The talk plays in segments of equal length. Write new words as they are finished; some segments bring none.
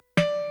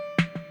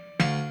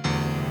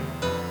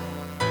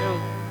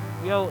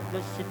Yo,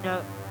 listen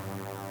up.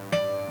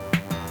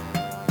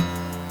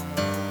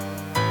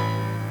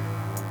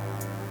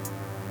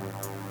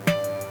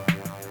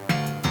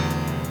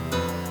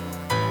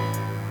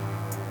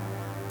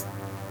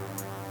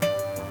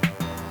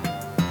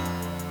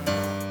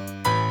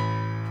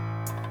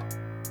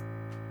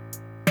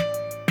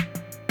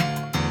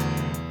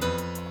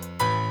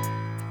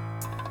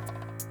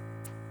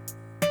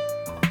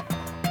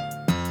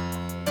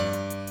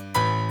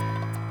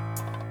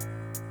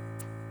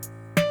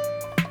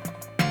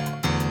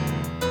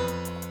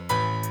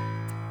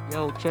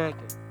 Yo, check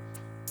it.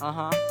 Uh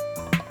huh.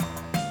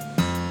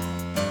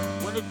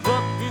 When I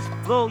drop this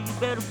blow, you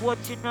better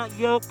watch it not,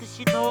 yo, cause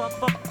you know I'm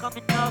fucking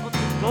coming out of the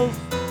ghost.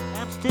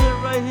 I'm still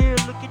right here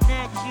looking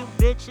at you,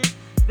 bitches.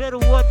 Better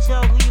watch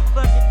out who you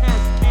fucking at,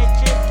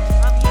 snitches.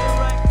 I'm here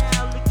right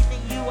now looking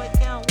at you. I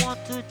count 1,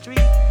 2, 3.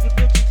 You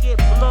bitches get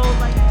blown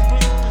like a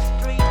Christmas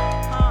tree.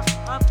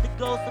 I'm the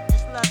ghost, I'm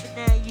just laughing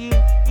at you.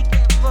 You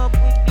can't fuck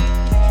with me,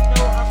 cause you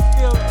know I'm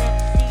still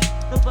MC.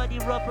 Nobody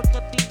rapper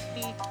can beat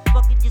me.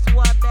 Fucking just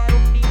why battle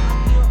me. I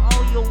kill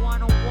all your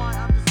one-on-one.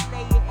 I'm the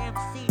Slayer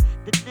MC.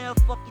 The never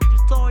fucking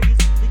tutorials.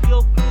 The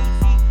yo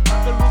crazy.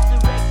 I'm the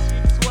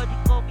resurrection. That's why they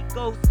call me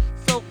ghost.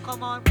 So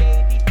come on,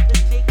 baby.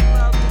 Let's make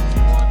love what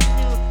you want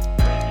to.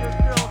 Bring your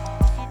girl.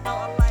 Cause you know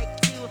I like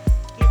to.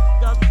 Get the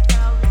doggy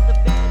style in the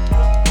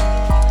bedroom.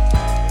 Put your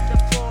hands in the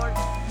floor.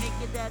 Make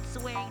it that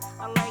swing.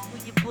 I like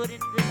when you put it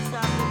in the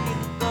top and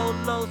make it go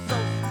low so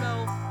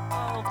slow.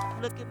 Oh,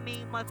 look at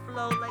me, my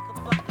flow like a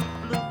fucking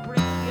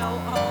blueprint, yo.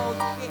 Oh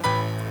shit,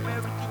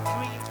 American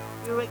dream.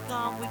 Here I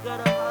come, we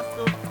gotta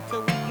hustle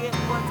till we get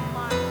what's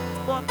mine.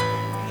 Fuck them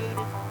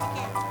haters, you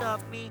can't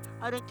stop me.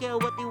 I don't care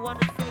what they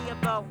wanna say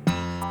about me.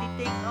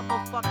 They think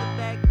I'ma fucking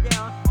back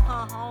down.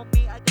 Huh,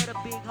 homie, I got a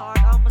big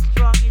heart. I'm a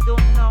strong, you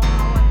don't know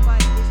how I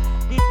fight this.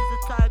 This is the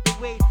time to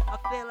wait. I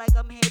feel like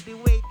I'm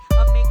heavyweight.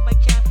 I make my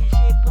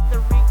championship, put the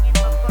ring in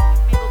my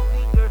fucking middle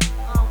finger.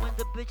 When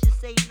the bitches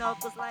say no,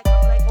 cause like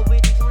I'm like a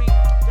winning ring.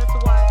 That's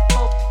why I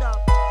fucked up.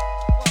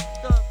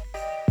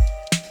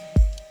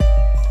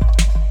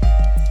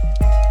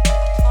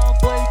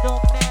 Boy, it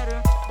don't matter,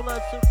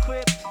 blood or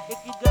crip. If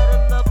you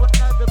gotta love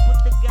another, put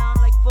the gown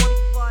like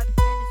 45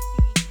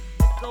 Hennessy.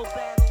 Let's go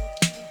battle,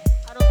 G.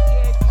 I don't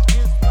care, it's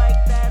just like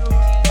battling.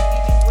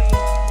 Anyway,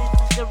 this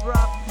is the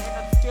rock, and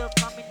I'm still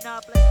coming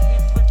up like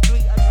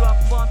infantry. I drop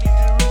bomb in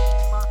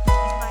Hiroshima.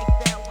 It's like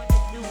that when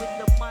I do with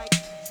the mic.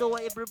 So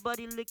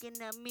everybody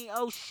looking at me,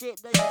 oh shit,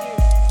 that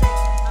shit's sick.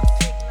 I'm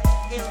sick like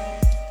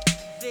illness,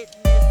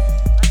 fitness.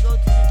 I go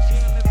to the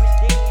gym every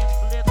day and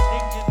flip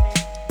Benjamin.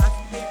 I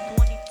spend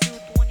 22,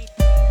 23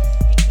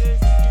 fingers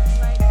just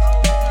like, oh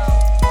no,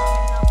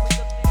 coming up with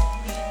a big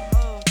beat,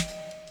 oh.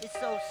 It's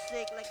so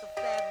sick like a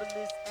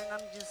fabulous, and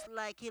I'm just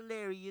like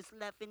hilarious,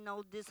 laughing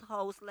all this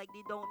hoes like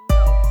they don't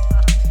know.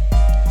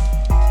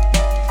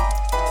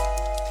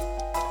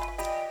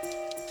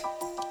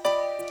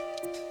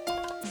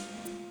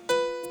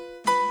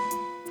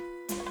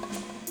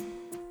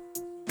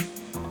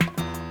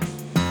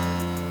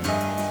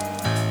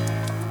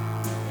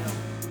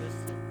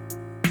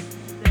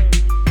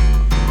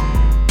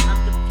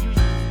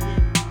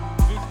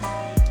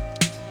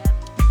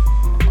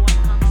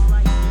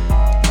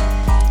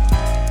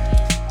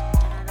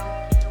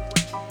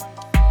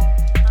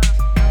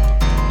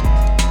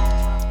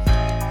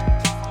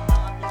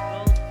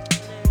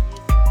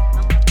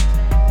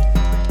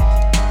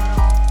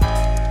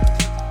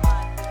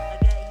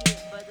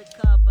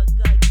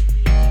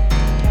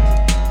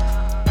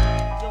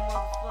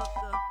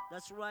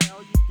 That's right,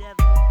 all you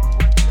devils.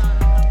 Watch out,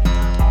 I'm coming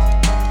out.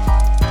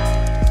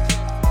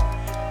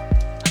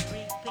 I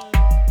bring pain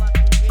and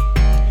fucking rain.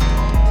 And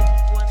all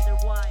bitches wonder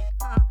why.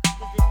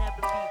 Cause they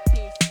never be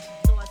pissed.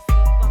 So I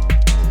say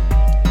fucking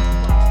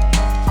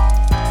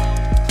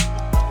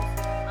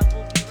I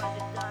will be right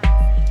to die.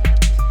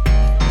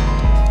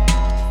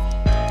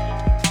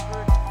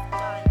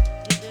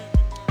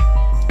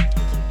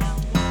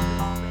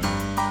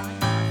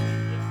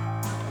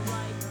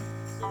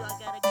 So I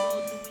gotta go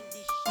doing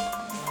this shit.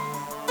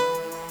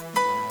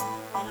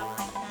 And I'm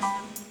like that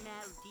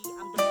nationality.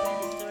 I'm the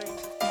predator in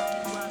the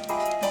fucking rock.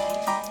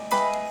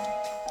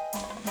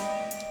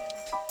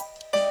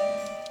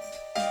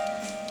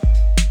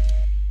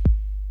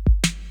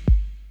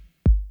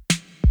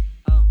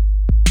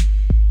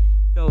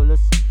 Yo,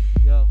 listen,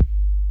 yo.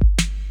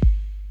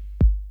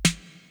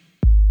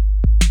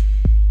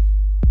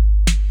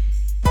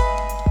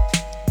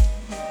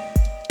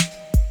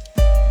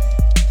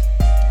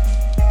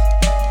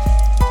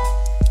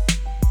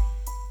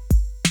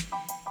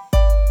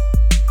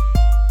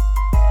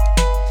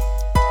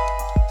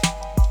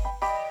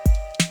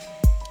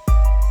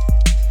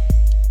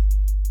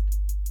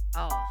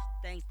 Oh,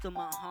 thanks to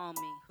my homie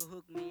who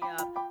hooked me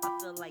up. I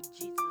feel like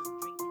Jesus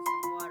drinking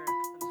some water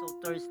cause I'm so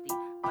thirsty.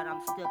 But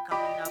I'm still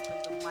coming up in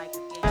the mic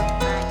again.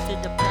 Back to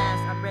the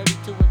past, I'm ready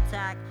to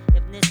attack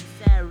if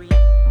necessary.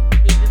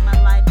 Even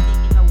my life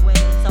taken away,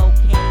 it's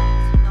okay.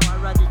 Cause you know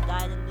I'd rather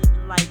die than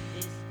live like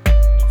this.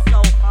 It's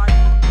so hard for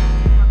me,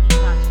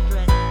 fucking got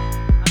stressed.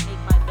 I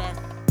make my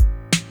best.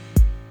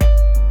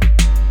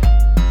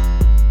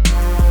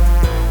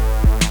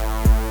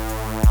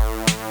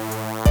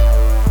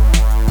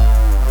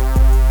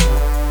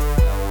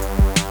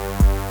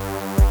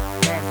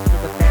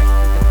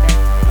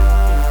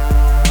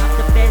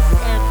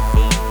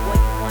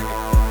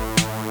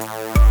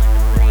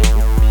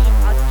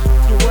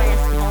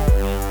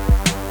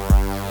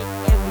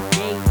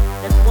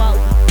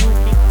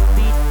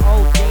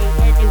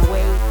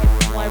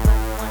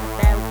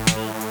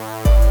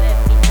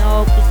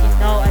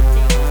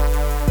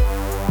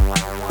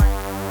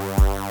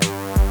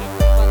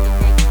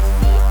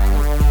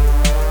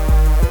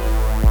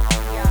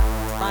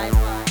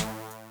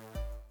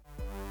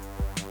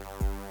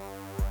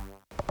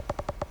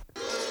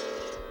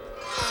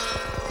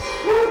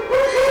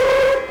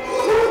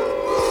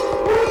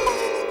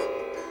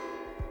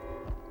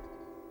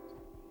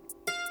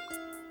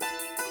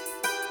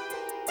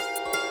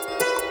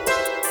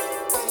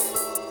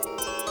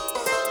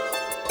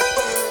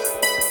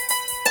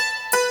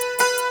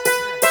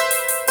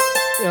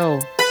 Yo,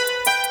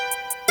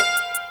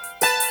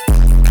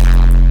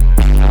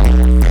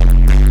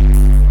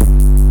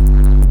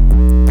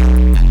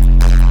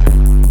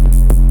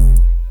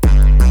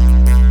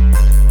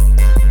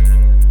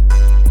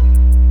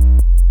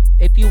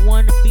 if you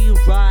wanna be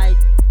ride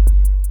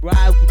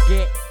with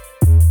it.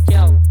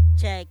 Yo,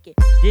 check it.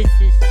 This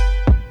is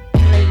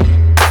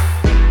playing,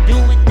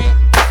 doing it.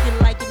 If you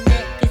liking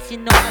it, 'cause you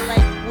know I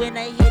like when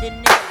I hit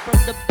it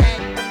from the back,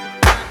 from the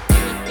front,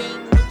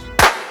 anything what you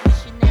like.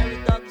 Missionary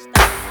dog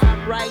style,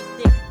 I'm right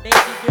there.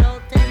 Baby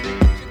girl, tell me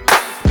what you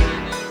like.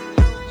 Swing in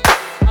your hips.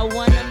 I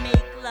wanna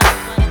make love,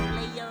 but I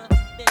play your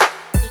bitch.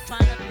 So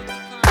tryna put the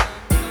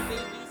condom, no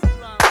baby's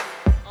wrong.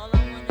 All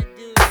I wanna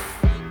do is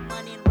make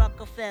money in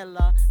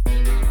Rockefeller. Me,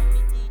 my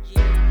homie DJ,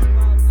 that's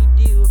what we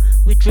do.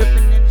 We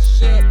dripping in the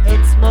shit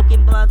and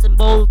smoking blunts and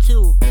bowl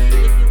too.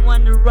 If you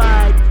wanna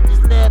ride,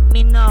 just let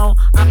me know.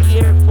 I'm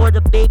here for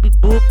the baby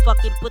boo.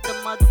 Fucking put the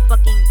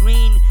motherfucking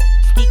green,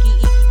 sticky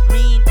icky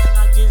green, and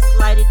I just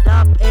light it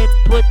up and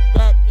put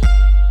that in the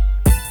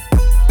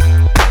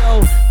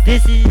yo,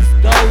 this is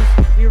Ghost.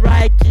 We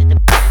ride to the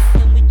back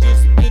and we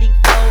just spitting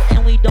flow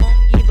and we don't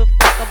give a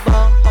fuck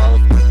about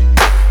hoes.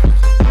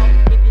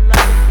 If you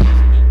like the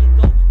beats, then you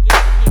go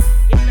get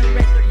the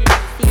record hit,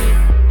 see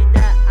with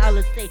that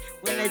I'll say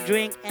when I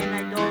drink and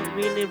I don't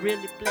really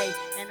play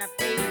and I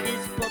play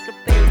this poker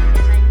face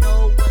and I know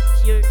what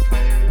you're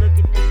trying to look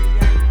at me in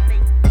the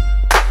face.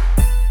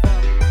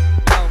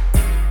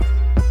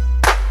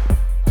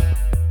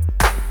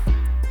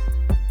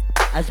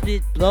 I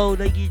spit blow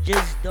like you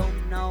just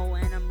don't know,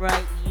 and I'm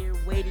right here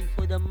waiting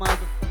for the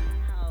motherfucking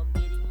now,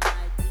 getting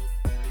my dick,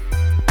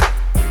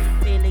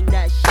 feeling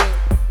that shit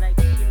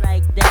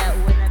like that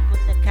when I put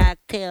the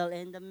cocktail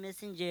in the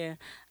messenger.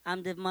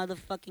 I'm the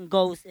motherfucking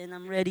ghost, and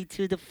I'm ready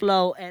to the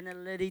flow, and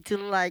I'm ready to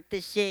like the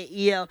shit,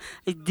 yo.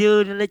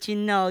 Dude, to let you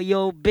know,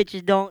 yo,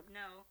 bitches don't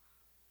know.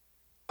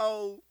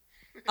 Oh,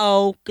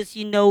 oh, 'cause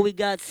you know we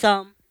got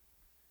some.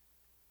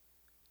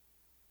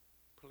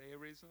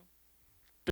 Playerism.